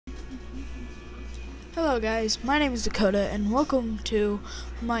Hello guys, my name is Dakota and welcome to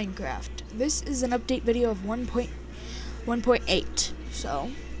Minecraft. This is an update video of 1.8.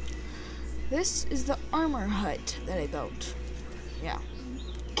 So, this is the armor hut that I built. Yeah.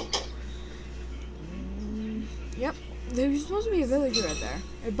 Yep, there's supposed to be a villager right there.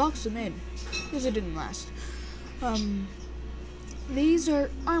 I boxed them in because it didn't last. These are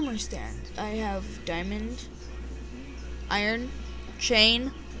armor stands. I have diamond, iron,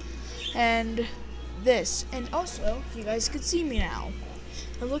 chain, and this. And also, you guys can see me now.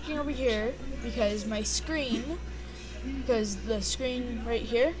 I'm looking over here because the screen right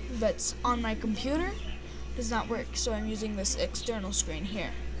here that's on my computer does not work, so I'm using this external screen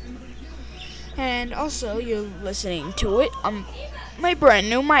here. And also, you're listening to it on my brand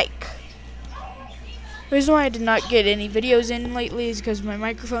new mic. The reason why I did not get any videos in lately is because my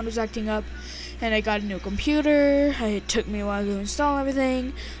microphone was acting up, and I got a new computer. It took me a while to install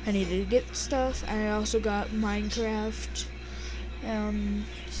everything. I needed to get stuff. I also got Minecraft.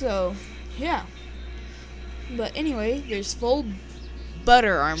 So, yeah. But anyway, there's full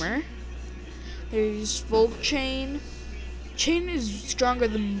butter armor. There's full chain. Chain is stronger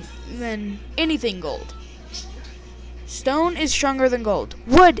than anything gold. Stone is stronger than gold.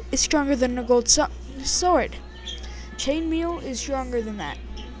 Wood is stronger than a gold sword. Chainmail is stronger than that.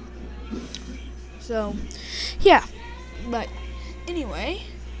 So, yeah. But anyway,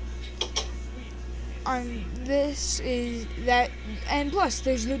 this is that, and plus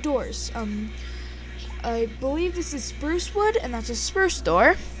there's new doors. I believe this is spruce wood, and that's a spruce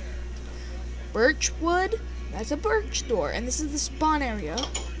door. Birch wood, that's a birch door, and this is the spawn area.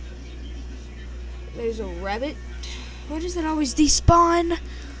 There's a rabbit. Why does it always despawn?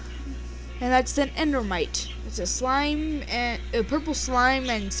 And that's an endermite. It's a slime and a purple slime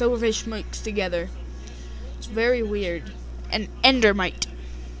and silverfish mixed together. It's very weird. An endermite.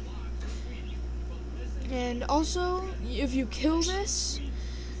 And also, if you kill this,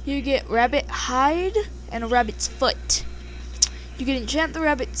 you get rabbit hide and a rabbit's foot. You can enchant the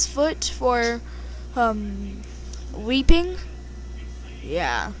rabbit's foot for leaping.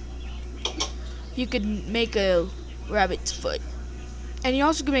 Yeah. You could make a rabbit's foot. And you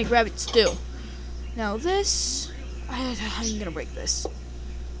also can make rabbit stew. Now this, I'm gonna break this.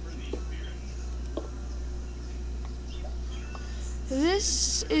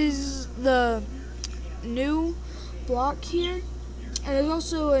 This is the new block here. And there's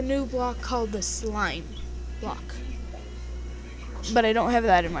also a new block called the slime block. But I don't have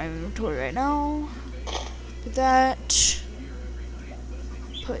that in my inventory right now. Put that.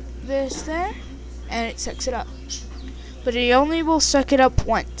 Put this there. And it sucks it up. But it only will suck it up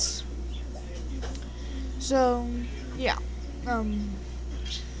once. So, yeah.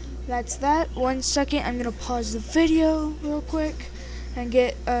 That's that. 1 second. I'm gonna pause the video real quick and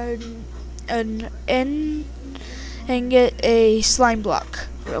get get a slime block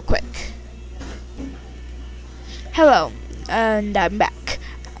real quick. Hello, and I'm back.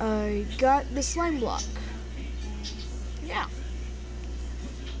 I got the slime block. Yeah.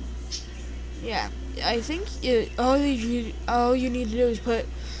 Yeah. I think all you need to do is put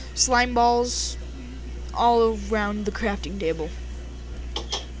slime balls all around the crafting table.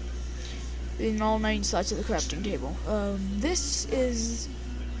 In all 9 slots of the crafting table. This is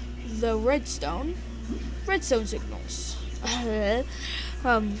the redstone signals.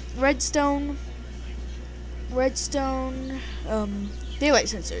 Redstone, daylight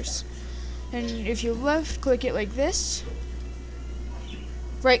sensors. And if you left click it like this,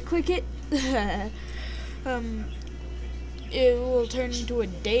 right click it, it will turn into a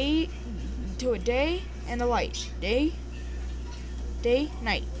day and a light. Day,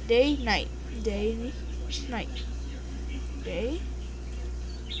 night, day, night, day, night, day.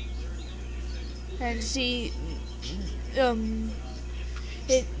 And see,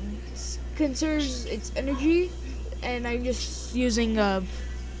 it conserves its energy, and I'm just using a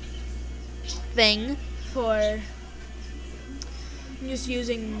thing for. I'm just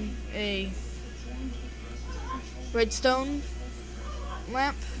using a redstone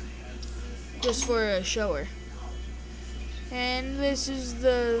lamp just for a shower. And this is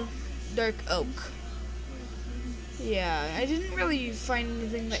the dark oak. Yeah, I didn't really find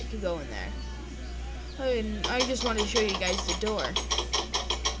anything that could go in there. I just wanted to show you guys the door.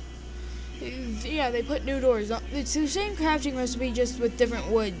 Yeah, they put new doors on. It's the same crafting recipe, just with different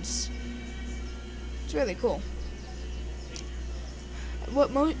woods. It's really cool. What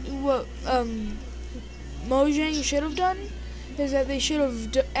Mojang should have done is that they should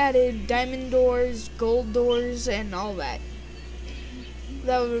have added diamond doors, gold doors, and all that.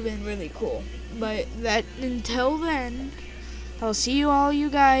 That would have been really cool. But until then, I'll see you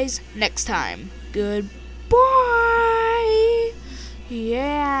guys next time. goodbye.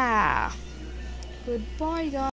 Yeah. Goodbye, guys.